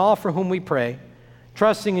ourselves and all for whom we pray,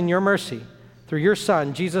 trusting in your mercy through your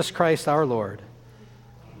Son, Jesus Christ our Lord.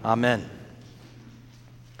 Amen.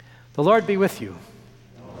 The Lord be with you.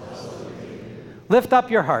 Lift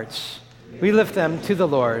up your hearts. We lift them to the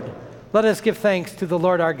Lord. Let us give thanks to the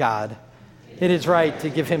Lord our God. It is right to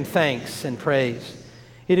give him thanks and praise.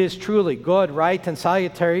 It is truly good, right, and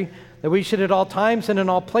salutary that we should at all times and in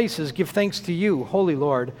all places give thanks to you, Holy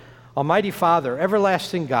Lord, Almighty Father,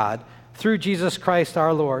 everlasting God, through Jesus Christ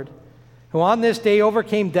our Lord, who on this day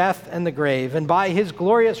overcame death and the grave, and by his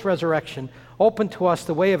glorious resurrection opened to us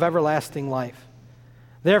the way of everlasting life.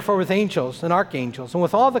 Therefore, with angels and archangels, and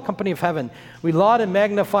with all the company of heaven, we laud and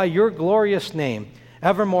magnify your glorious name,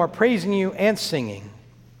 evermore praising you and singing.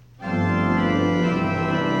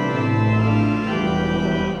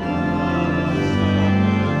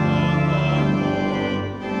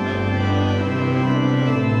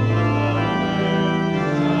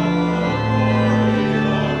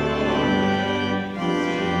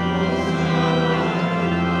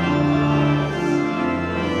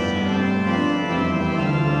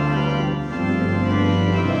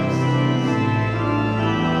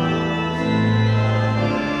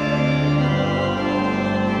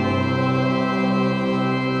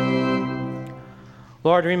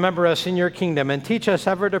 Lord, remember us in your kingdom and teach us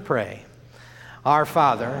ever to pray. Our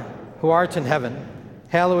Father, who art in heaven,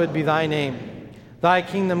 hallowed be thy name. Thy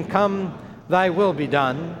kingdom come, thy will be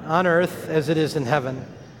done, on earth as it is in heaven.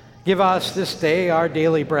 Give us this day our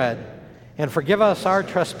daily bread, and forgive us our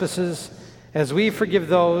trespasses as we forgive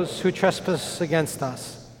those who trespass against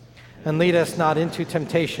us. And lead us not into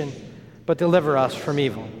temptation, but deliver us from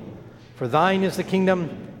evil. For thine is the kingdom,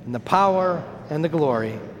 and the power, and the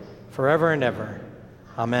glory, forever and ever.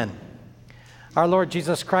 Amen. Our Lord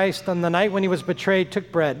Jesus Christ, on the night when he was betrayed,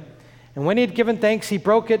 took bread, and when he had given thanks, he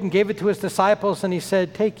broke it and gave it to his disciples, and he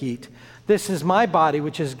said, "Take, eat. This is my body,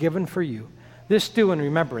 which is given for you. This do in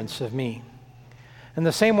remembrance of me." In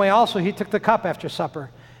the same way also he took the cup after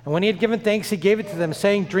supper, and when he had given thanks, he gave it to them,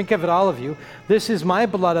 saying, "Drink of it, all of you. This is my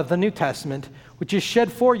blood of the New Testament, which is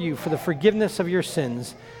shed for you for the forgiveness of your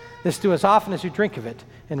sins. This do as often as you drink of it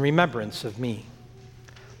in remembrance of me."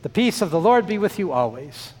 The peace of the Lord be with you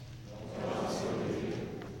always.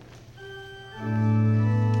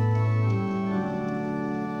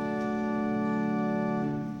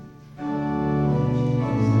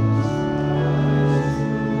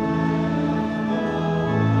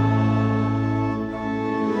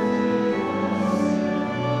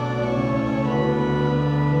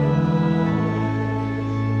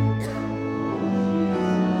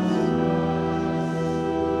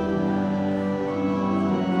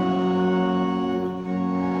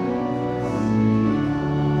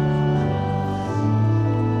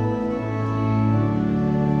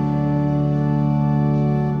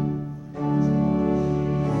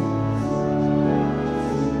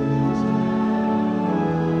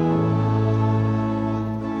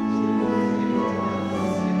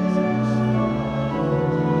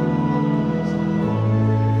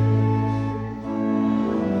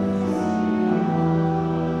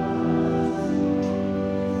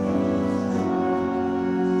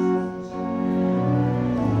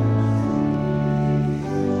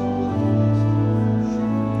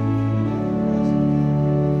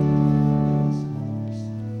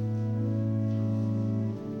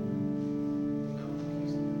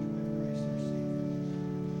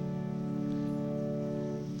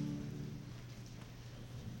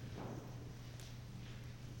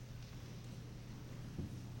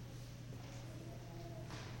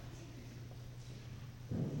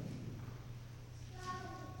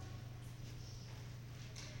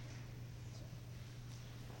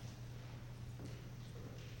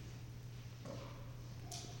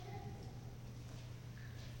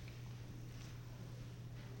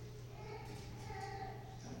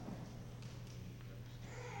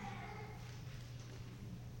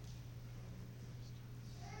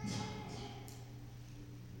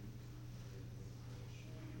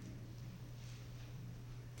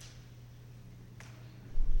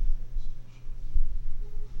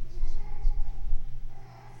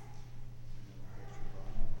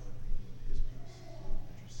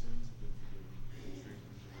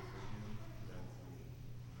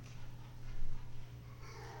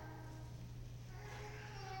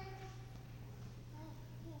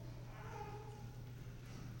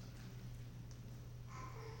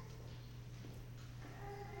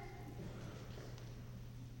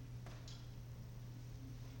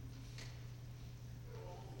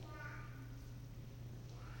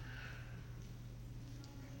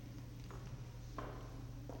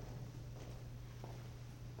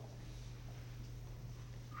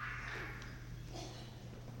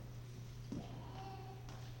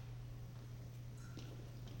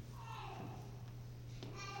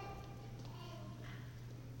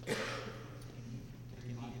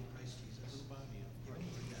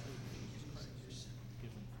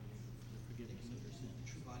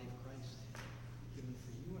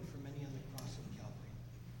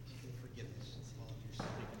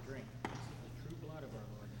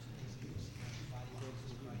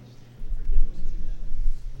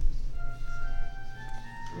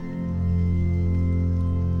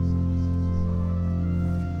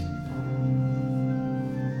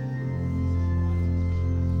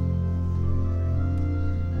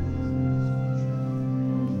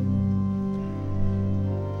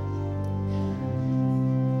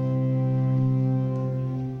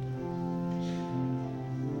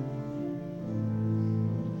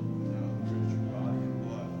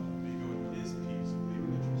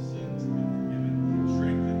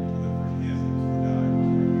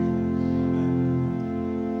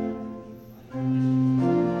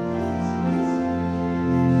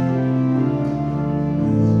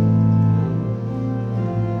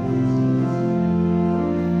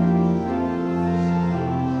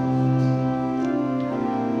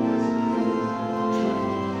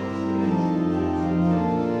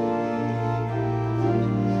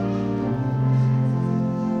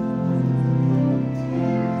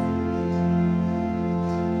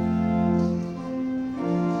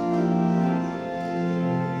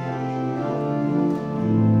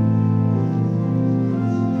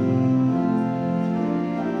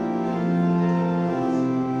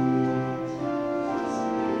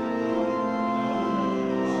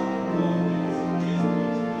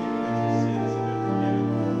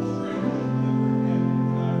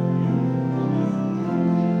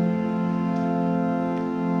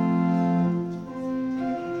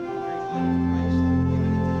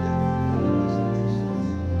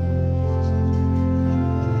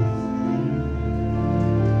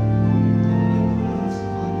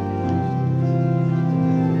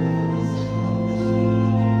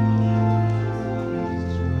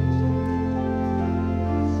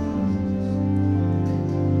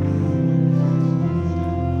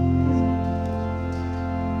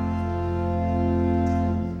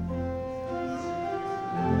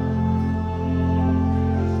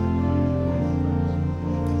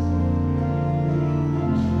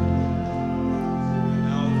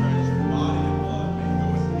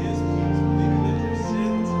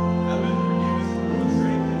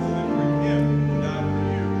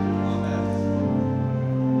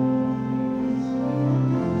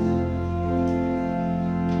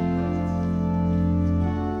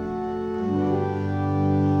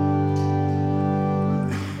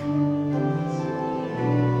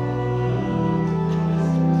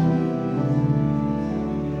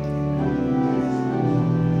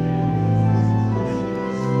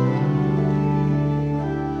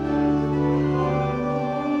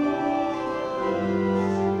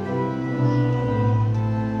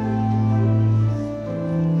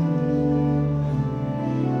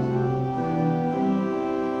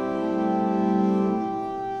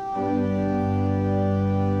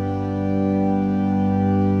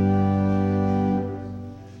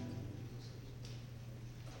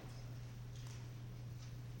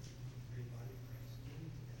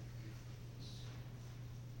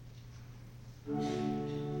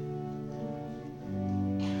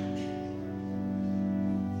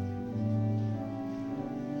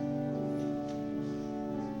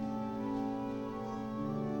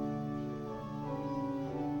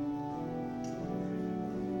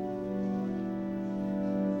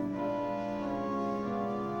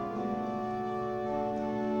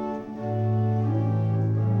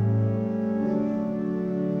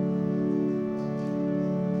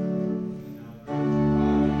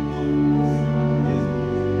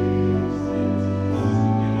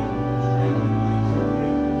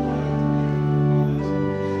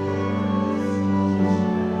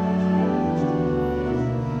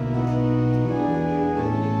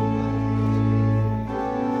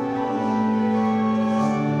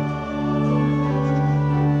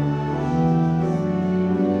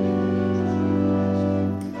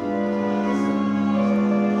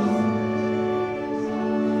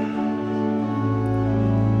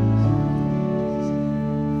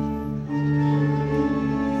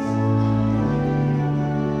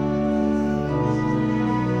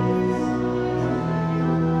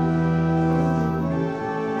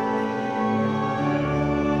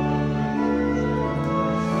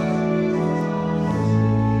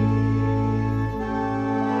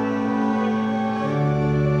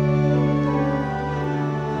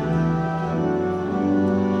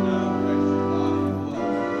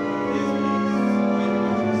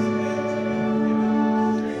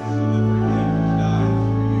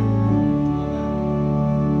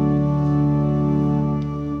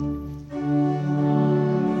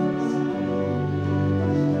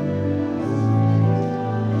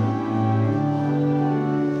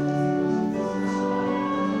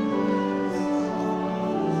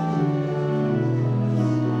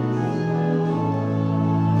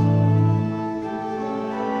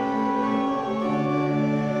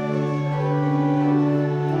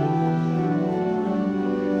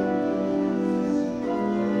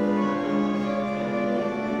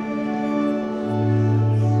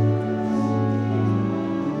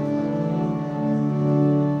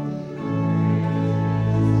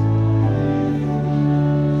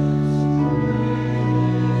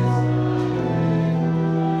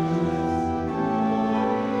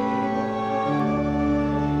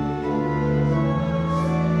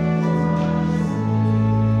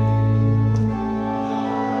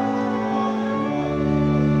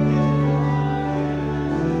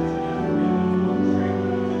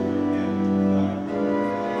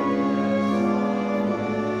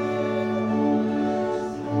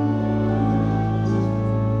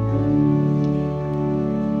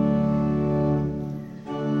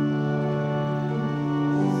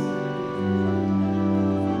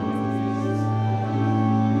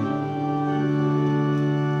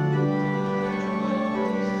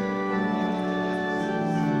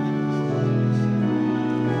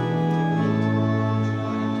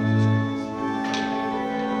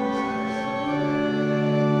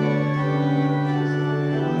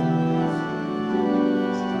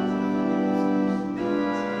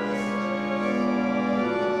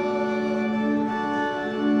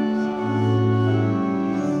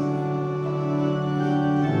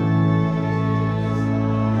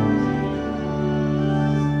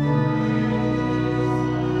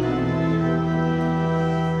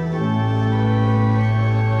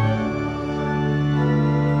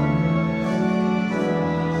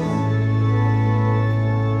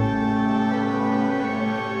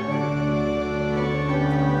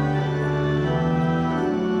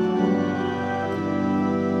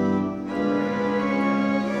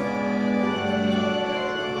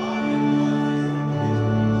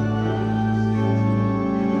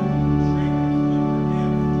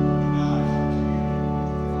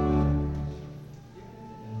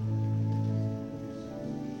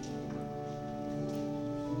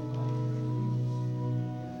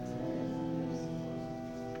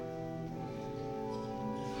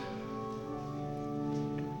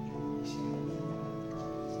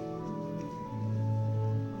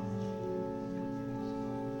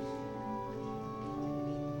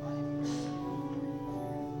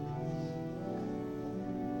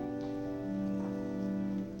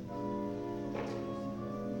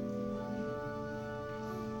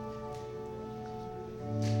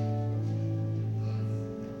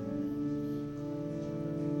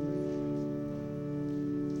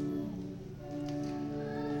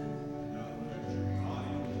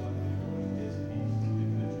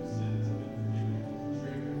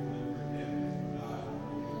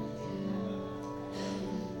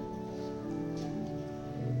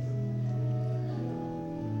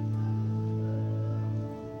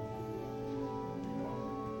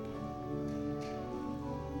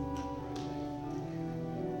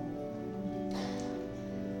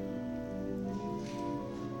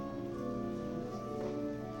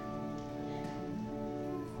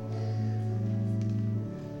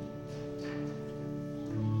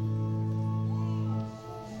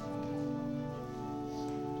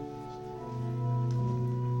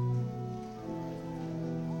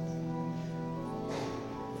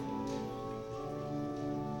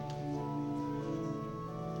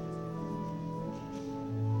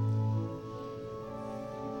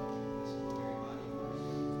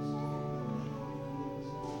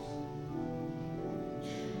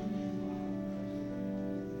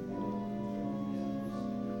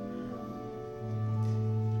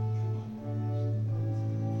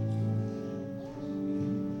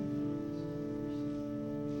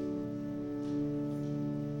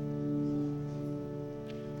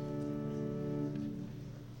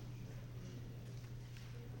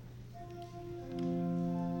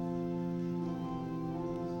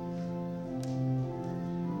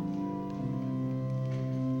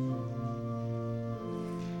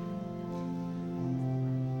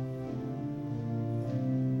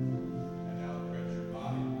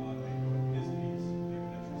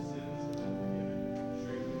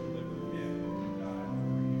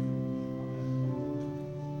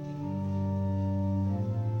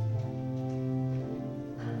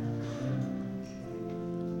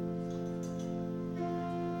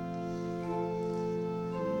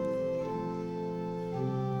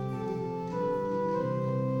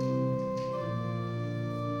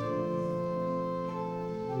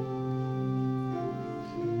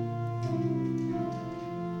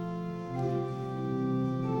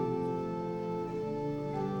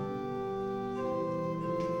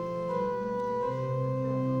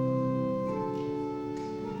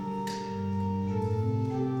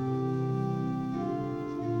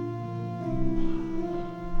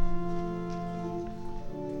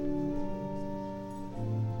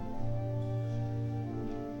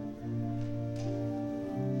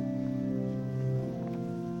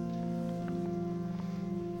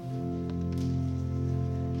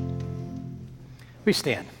 We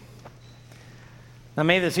stand. Now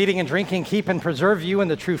may this eating and drinking keep and preserve you in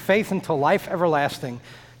the true faith until life everlasting.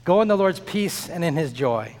 Go in the Lord's peace and in his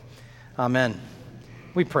joy. Amen.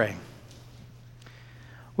 We pray.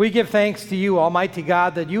 We give thanks to you, Almighty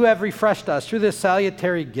God, that you have refreshed us through this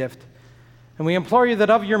salutary gift. And we implore you that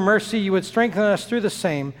of your mercy you would strengthen us through the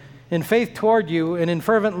same, in faith toward you and in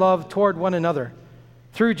fervent love toward one another.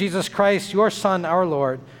 Through Jesus Christ, your Son, our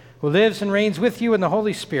Lord, who lives and reigns with you in the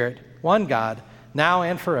Holy Spirit, one God, now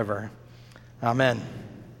and forever. Amen.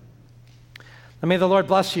 And may the Lord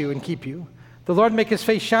bless you and keep you. The Lord make his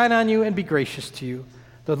face shine on you and be gracious to you.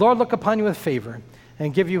 The Lord look upon you with favor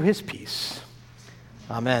and give you his peace.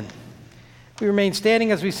 Amen. We remain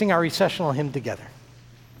standing as we sing our recessional hymn together.